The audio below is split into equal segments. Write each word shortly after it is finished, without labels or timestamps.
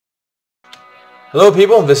Hello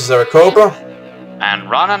people, this is Eric Cobra. And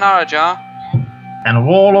Ron and Araja. And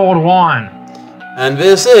Warlord 1. And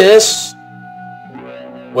this is...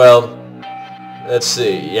 well... let's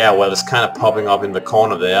see. Yeah, well, it's kind of popping up in the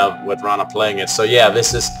corner there with Rana playing it. So yeah,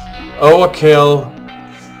 this is Overkill...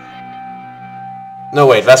 no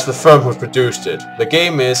wait, that's the firm who produced it. The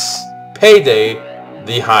game is Payday,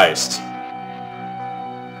 the Heist.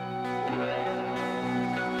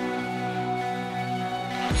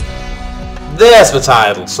 There's the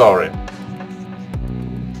title, sorry.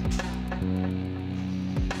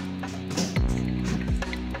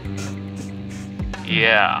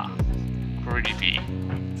 Yeah, creepy.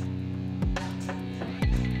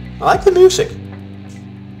 I like the music.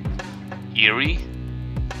 Eerie?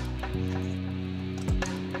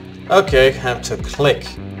 Okay, have to click.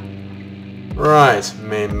 Right,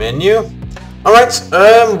 main menu. Alright,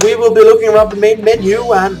 we will be looking around the main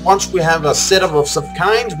menu, and once we have a setup of some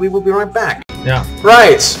kind, we will be right back. Yeah.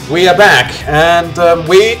 Right, we are back, and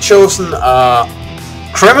we chosen a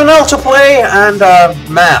criminal to play and a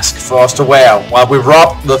mask for us to wear while we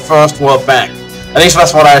rob the First World Bank. At least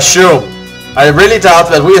that's what I assume. I really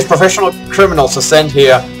doubt that we as professional criminals are sent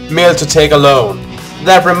here merely to take a loan.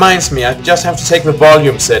 That reminds me, I just have to take the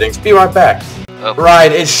volume settings. Be right back. Oh.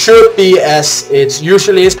 Right, it should be as it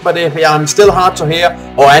usually is, but if I'm still hard to hear,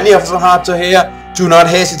 or any of us are hard to hear, do not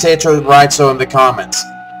hesitate to write so in the comments.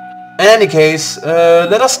 In any case,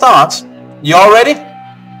 let us start. You all ready?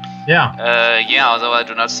 Yeah. Yeah, although I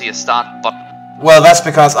do not see a start button. Well, that's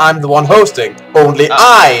because I'm the one hosting. Only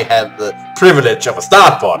I have the privilege of a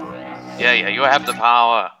start button. Yeah, you have the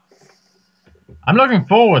power. I'm looking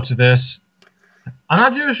forward to this. I'm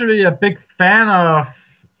not usually a big fan of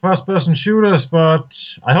first-person shooters, but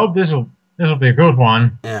I hope this'll be a good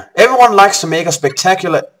one. Yeah. Everyone likes to make a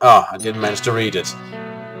spectacular... oh, I didn't manage to read it.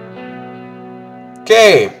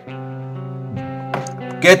 Okay.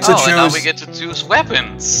 Get to choose... and now we get to choose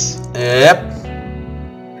weapons. Yep.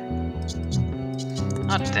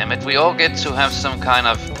 God damn it, we all get to have some kind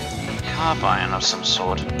of carbine of some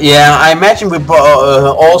sort. Yeah, I imagine we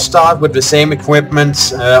all start with the same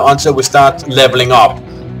equipment until we start leveling up.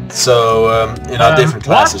 So, in our different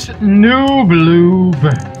classes. What noob lube?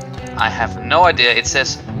 I have no idea. It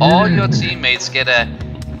says all your teammates get a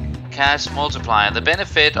cash multiplier. The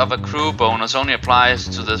benefit of a crew bonus only applies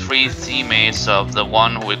to the 3 teammates of the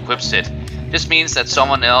one who equips it. This means that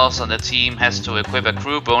someone else on the team has to equip a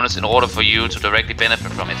crew bonus in order for you to directly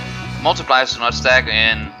benefit from it. Multipliers do not stack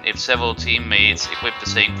in if several teammates equip the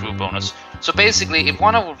same crew bonus. So basically, if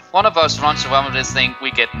one of us runs around with this thing, we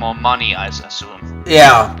get more money, I assume.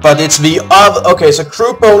 Yeah, but it's the other... okay, so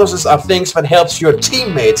crew bonuses are things that helps your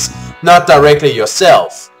teammates, not directly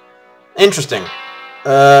yourself. Interesting.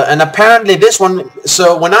 And apparently this one...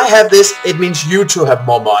 so when I have this, it means you two have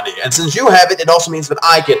more money. And since you have it, it also means that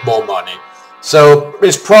I get more money. So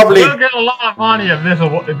it's probably... we'll get a lot of money if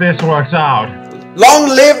this works out. Long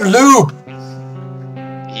live Lube!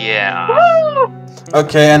 Yeah. Woo!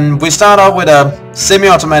 Okay, and we start off with a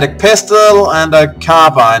semi-automatic pistol and a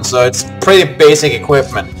carbine, so it's pretty basic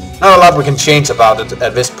equipment. Not a lot we can change about it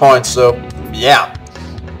at this point, so yeah.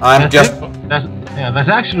 There's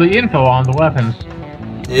actually info on the weapons.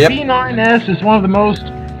 Yep. P9S is one of the most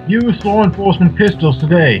used law enforcement pistols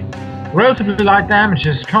today. Relatively light damage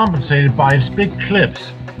is compensated by its big clips,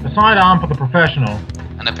 a sidearm for the professional.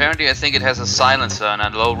 And apparently I think it has a silencer and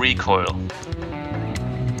a low recoil.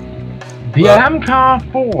 The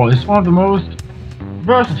MK4 is one of the most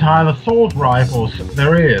versatile assault rifles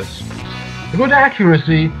there is. The good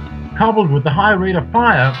accuracy, coupled with the high rate of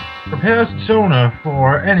fire, prepares its owner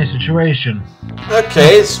for any situation.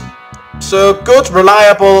 Okay, so good,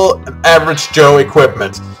 reliable, average Joe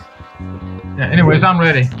equipment. Yeah, anyways, I'm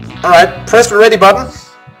ready. Alright, press the ready button.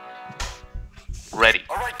 Ready.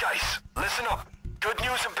 Alright guys, listen up. Good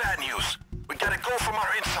news and bad news. We got a call from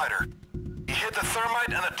our insider. He hit the thermite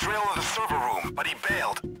and the drill in the server room, but he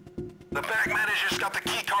bailed. The bank manager's got the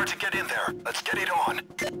key card to get in there. Let's get it on.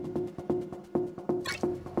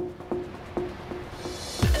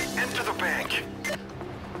 Into the bank.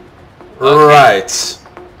 Right.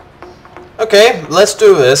 Okay, let's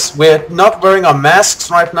do this. We're not wearing our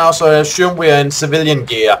masks right now, so I assume we're in civilian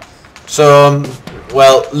gear. So,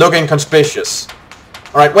 well, looking conspicuous.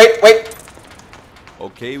 Alright, wait!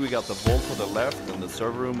 Okay, we got the vault to the left and the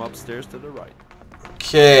server room upstairs to the right.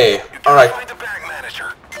 Okay, alright. Find the bank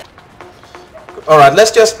manager. Alright, let's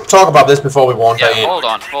just talk about this before we wander in. Hold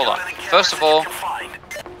on. First of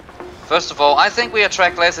all, I think we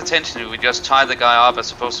attract less attention if we just tie the guy up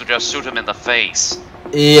as opposed to just shoot him in the face.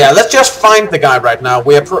 Yeah, let's just find the guy right now.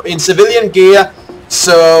 We're in civilian gear,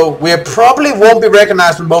 So we probably won't be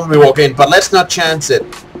recognized the moment we walk in, but let's not chance it.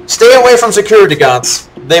 Stay away from security guards.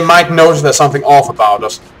 They might notice there's something off about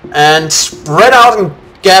us. And spread out and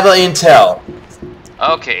gather intel.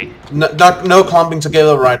 Okay. No clumping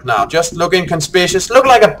together right now. Just looking conspicuous. Look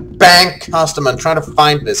like a bank customer and trying to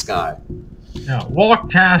find this guy. Yeah, walk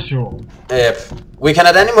casual. We can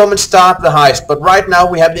at any moment start the heist, but right now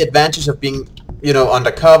we have the advantage of being, you know,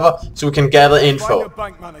 undercover, so we can gather info. Find a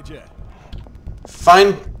bank manager.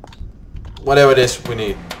 Find whatever it is we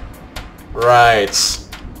need. Right.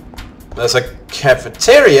 There's a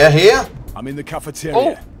cafeteria here. I'm in the cafeteria.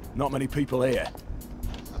 Oh. Not many people here.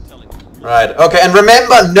 Right, okay, and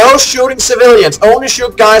remember, no shooting civilians. Only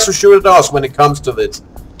shoot guys who shoot at us when it comes to this.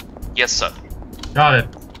 Yes, sir. Got it.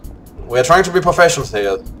 We're trying to be professionals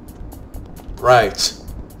here. Right. So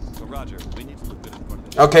Roger, we need to look good in front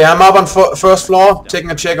of this. Okay, I'm up on first floor,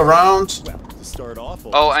 taking a check around. Well, to start off.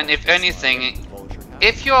 Oh, and if anything,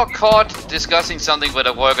 if you're caught discussing something with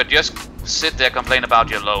a worker, just sit there, complain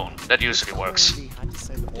about your loan. That usually works.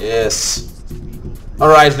 Yes.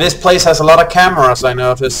 Alright, this place has a lot of cameras, I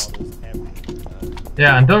notice.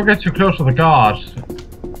 Yeah, and don't get too close to the guards.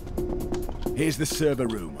 Here's the server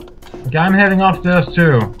room. Okay, I'm heading upstairs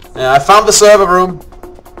too. Yeah, I found the server room.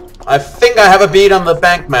 I think I have a beat on the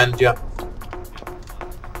bank manager.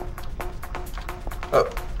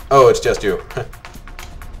 Oh, it's just you.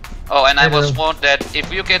 Oh, and I was warned that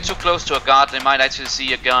if you get too close to a guard, they might actually see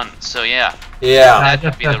your gun. So yeah, Yeah. that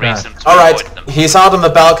would be the reason to avoid Alright, them. he's out on the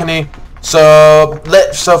balcony. So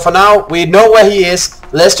for now, we know where he is.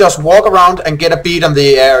 Let's just walk around and get a beat on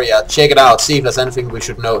the area. Check it out, see if there's anything we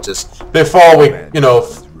should notice. Before we, you know,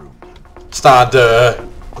 start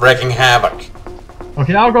wreaking havoc.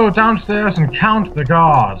 Okay, I'll go downstairs and count the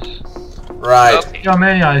guards. Right, Okay. See how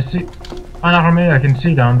many I see. Find out how many I can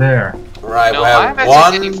see down there. right, No, we I'm have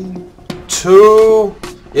actually 1, 2...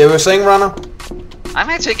 Yeah, we were saying, Runner? I'm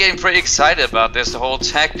actually getting pretty excited about this, the whole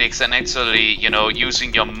tactics and actually, you know,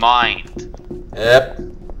 using your mind. Yep.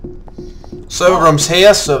 Server room's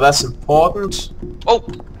here, so that's important. Oh,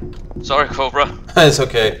 sorry, Cobra. It's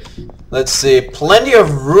okay. Let's see, plenty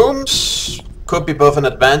of rooms. Could be both an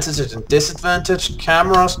advantage and disadvantage.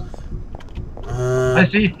 Cameras. I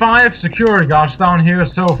see 5 security guards down here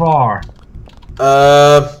so far.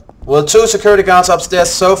 Well, 2 security guards upstairs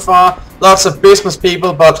so far. Lots of business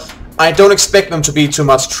people, but I don't expect them to be too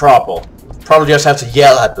much trouble. Probably just have to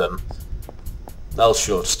yell at them. That'll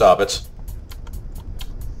sure stop it.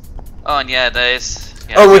 Oh, and yeah, there's...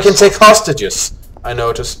 Yeah, Oh, we there's- can take hostages, I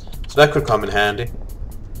noticed. So that could come in handy.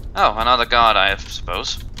 Oh, another guard, I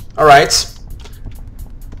suppose. Alright.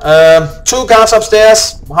 2 guards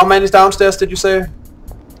upstairs. How many downstairs did you say?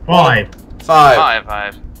 5. 5.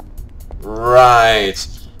 Five. Right.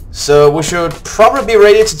 So we should probably be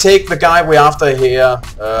ready to take the guy we're after here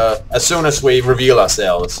as soon as we reveal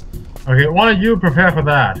ourselves. Okay, why don't you prepare for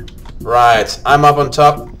that? Right. I'm up on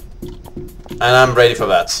top. And I'm ready for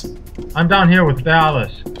that. I'm down here with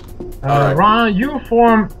Dallas. Alright. Rana, you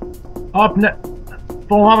form up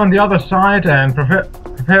on the other side and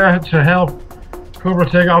prepare to help Cobra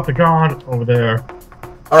take out the guard over there.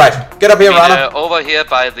 Alright. Get up here, Rana. Over here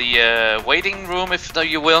by the waiting room, if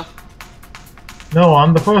you will. No,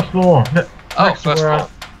 on the first floor. Oh, Next to first where- floor.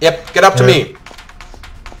 Yep. Get up to me.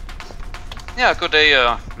 Yeah, good day,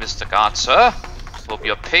 Mr. Guard, sir. Hope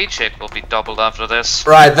your paycheck will be doubled after this.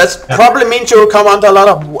 Right. That probably means you will come under a lot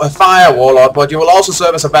of fire, Warlord, but you will also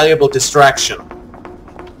serve as a valuable distraction.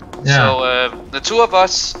 Yeah. So, the 2 of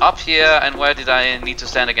us up here, and where did I need to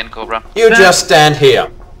stand again, Cobra? You just stand here.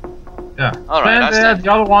 Yeah. Alright, I stand there, stand.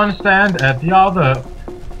 the other one stand at the other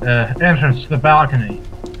entrance to the balcony.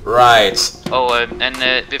 Right. Oh,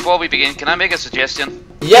 and before we begin, can I make a suggestion?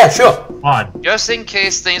 Yeah, sure. What? Just in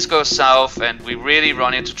case things go south and we really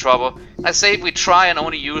run into trouble, I say we try and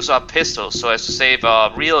only use our pistols so as to save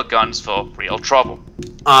our real guns for real trouble.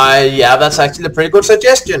 Yeah, that's actually a pretty good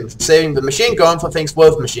suggestion. Saving the machine gun for things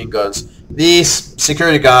worth machine guns. These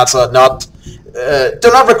security guards are not... do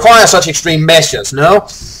not require such extreme measures, no?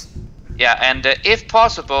 Yeah, and if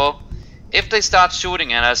possible, if they start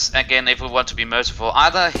shooting at us, again, if we want to be merciful,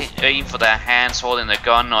 either aim for their hands holding the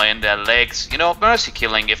gun or in their legs, you know, mercy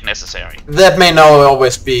killing if necessary. That may not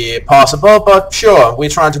always be possible, but sure, we're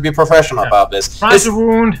trying to be professional about this. Try to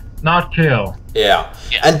wound, not kill. Yeah.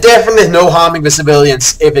 Yeah. And definitely no harming the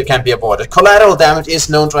civilians if it can be avoided. Collateral damage is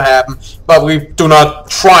known to happen, but we do not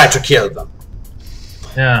try to kill them.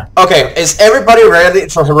 Yeah. Okay, is everybody ready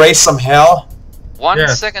to raise some hell? 1 Yeah.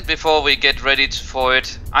 second before we get ready for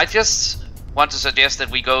it, I just want to suggest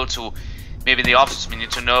that we go to maybe the officers we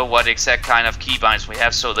need to know what exact kind of keybinds we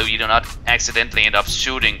have so that we do not accidentally end up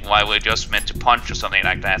shooting while we're just meant to punch or something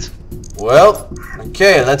like that. Well,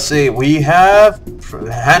 okay, let's see. We have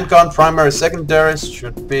handgun, primary, secondaries,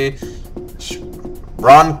 should be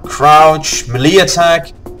run, crouch, melee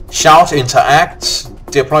attack, shout, interact,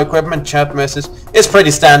 deploy equipment, chat message. It's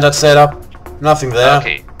pretty standard setup. Nothing there.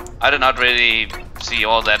 Okay, I do not really see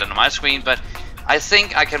all that on my screen, but I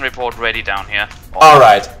think I can report ready down here.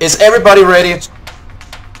 Alright, is everybody ready?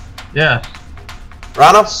 Yes.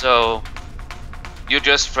 Rana? So you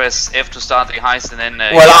just press F to start the heist and then...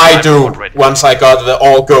 well, I do, once I got the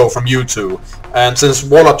all go from you two. And since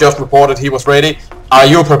Warlock just reported he was ready, are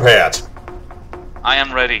you prepared? I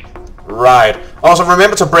am ready. Right. Also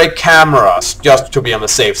remember to break cameras, just to be on the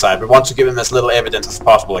safe side. We want to give him as little evidence as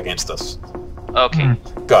possible against us. Okay.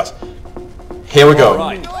 Good. Here we go.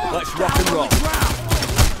 Alright, let's rock and roll.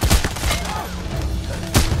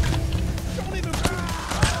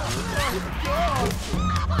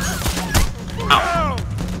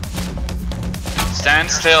 Stand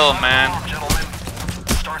still, man. Gentlemen,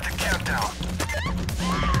 start the countdown.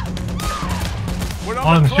 One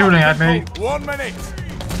of them shooting at me. 1 minute.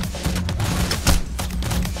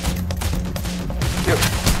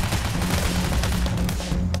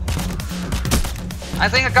 I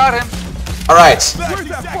think I got him. Alright. Where's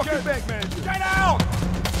that fucking big man? Get out!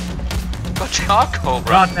 Good job, Cobra.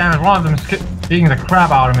 God damn it, one of them's beating the crap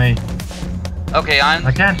out of me. Okay,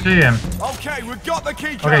 I can't see him. Okay, we've got the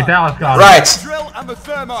key card. Okay, Dallas got it. Right. Drill and the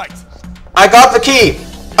thermite. I got the key.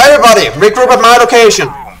 Everybody, regroup at my location.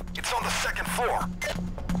 It's on the second floor.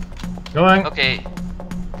 Going. Okay.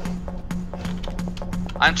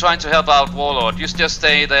 I'm trying to help out Warlord. You just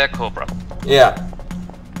stay there, Cobra. Yeah.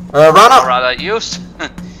 Or Rana, rather, you...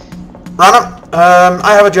 Rana,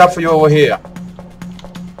 I have a job for you over here.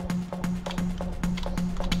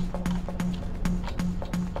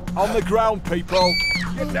 On the ground, people.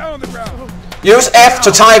 Get down on the ground. Use F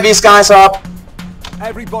to tie these guys up.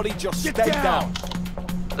 Everybody just stay down.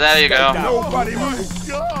 There you go. Nobody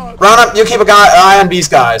move. Rana, you keep an eye on these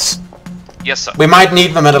guys. Yes, sir. We might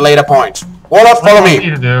need them at a later point. Warlock, follow What do you me.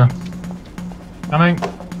 need to do? Coming.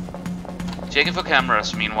 Checking for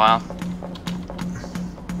cameras, meanwhile.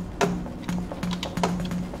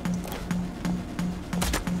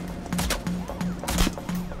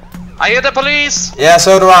 I hear the police! Yeah,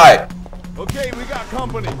 so do I. Okay, we got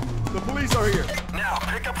company. The police are here. Now,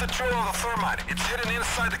 pick up the trail of the thermite. It's hidden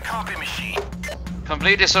inside the copy machine.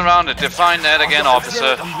 Completely surrounded. Define that again,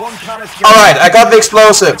 officer. Alright, I got the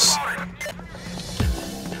explosives.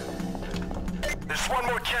 There's one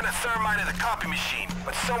more can of thermite in the copy machine,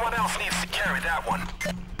 but someone else needs to carry that one.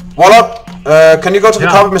 Warlock, can you go to the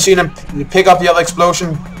Yeah. copy machine and pick up the other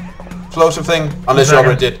explosive thing? Unless you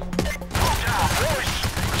already did. Down, boys. There's a police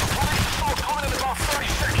assault coming in about 30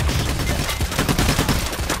 seconds.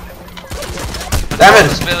 Damn it.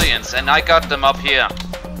 Civilians, and I got them up here.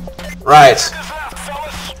 Right. Who's left,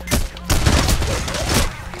 fellas?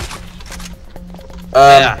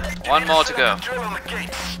 Yeah, one more to go. Drill on the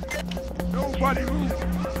gates. Nobody move.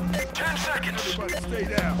 10 seconds. Stay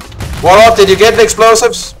down. Warlock, did you get the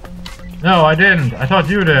explosives? No, I didn't. I thought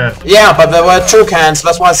you did. Yeah, but there were 2 cans.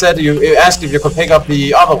 That's why I said you asked if you could pick up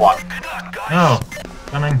the other one. Good luck, guys. No.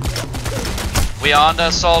 Coming. We are under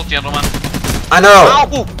assault, gentlemen. I know.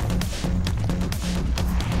 Ow!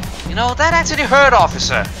 You know, that actually hurt,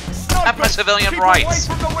 officer. Have my civilian Keep rights.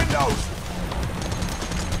 away from the windows.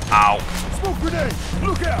 Ow. Smoke grenade.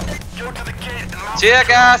 Look out. Go to the gate and mount Tear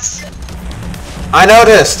gas! I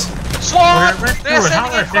noticed. SWAT! Okay, let's do They're it. How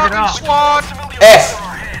sending do I in pick it up? fucking SWAT! civilians F. in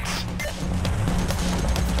our hands.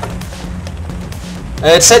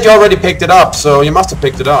 It said you already picked it up, so you must have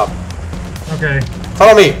picked it up. Okay.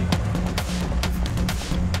 Follow me.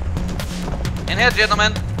 In here,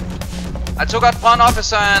 gentlemen. I took out one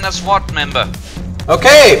officer and a SWAT member.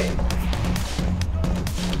 Okay.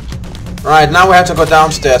 Right, now we have to go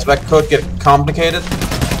downstairs. That could get complicated.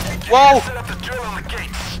 Whoa! Set up the drill on the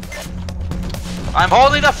gates. I'm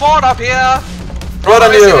holding the fort up here! What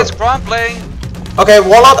on you? It's crumbling! Okay,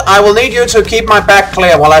 Warlord, I will need you to keep my back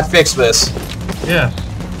clear while I fix this. Yes.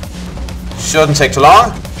 Shouldn't take too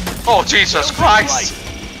long. Oh, Jesus Christ!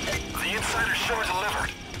 The insider show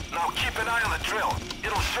delivered. Now keep an eye on the drill.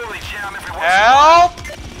 It'll surely jam every once Help!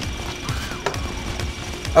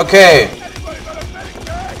 Okay.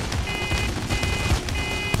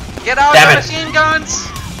 Get out Damn the it. machine guns!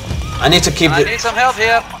 I need to keep I it. need some help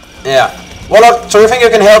here. Yeah. Warlord, so you think you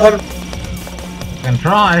can help him? Can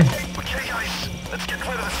try. Okay, guys. Let's get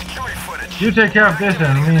rid of the security footage. You take care of this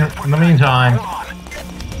in the meantime. Hold on.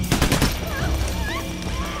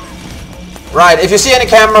 Right, if you see any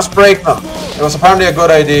cameras, break them. It was apparently a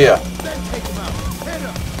good idea.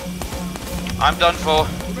 I'm done for.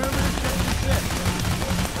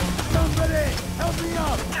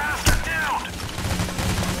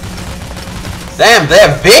 Damn,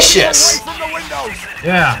 they're vicious!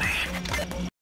 Yeah.